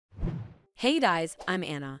Hey guys, I'm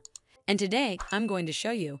Anna, and today I'm going to show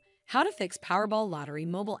you how to fix Powerball Lottery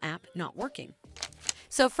mobile app not working.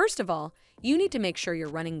 So first of all, you need to make sure you're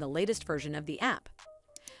running the latest version of the app.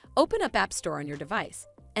 Open up App Store on your device,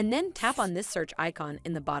 and then tap on this search icon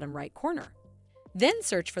in the bottom right corner. Then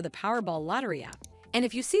search for the Powerball Lottery app, and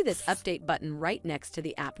if you see this update button right next to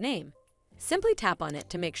the app name, simply tap on it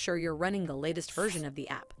to make sure you're running the latest version of the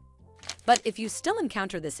app. But if you still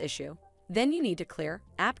encounter this issue, then you need to clear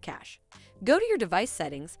App Cache. Go to your device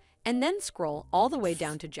settings and then scroll all the way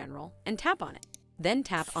down to General and tap on it. Then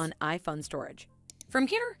tap on iPhone Storage. From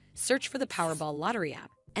here, search for the Powerball Lottery app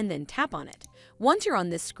and then tap on it. Once you're on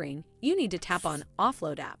this screen, you need to tap on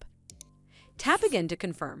Offload App. Tap again to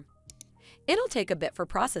confirm. It'll take a bit for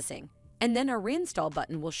processing, and then a Reinstall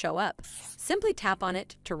button will show up. Simply tap on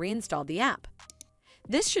it to reinstall the app.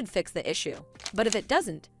 This should fix the issue, but if it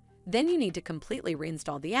doesn't, then you need to completely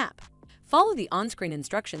reinstall the app. Follow the on-screen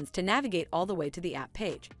instructions to navigate all the way to the app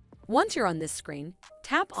page. Once you're on this screen,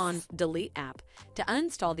 tap on Delete App to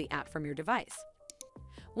uninstall the app from your device.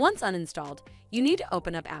 Once uninstalled, you need to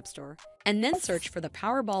open up App Store and then search for the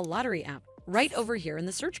Powerball Lottery app right over here in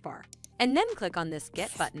the search bar, and then click on this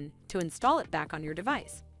Get button to install it back on your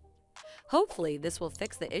device. Hopefully this will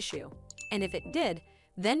fix the issue, and if it did,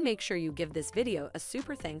 then make sure you give this video a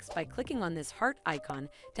super thanks by clicking on this heart icon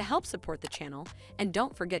to help support the channel, and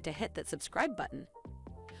don't forget to hit that subscribe button.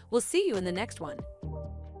 We'll see you in the next one.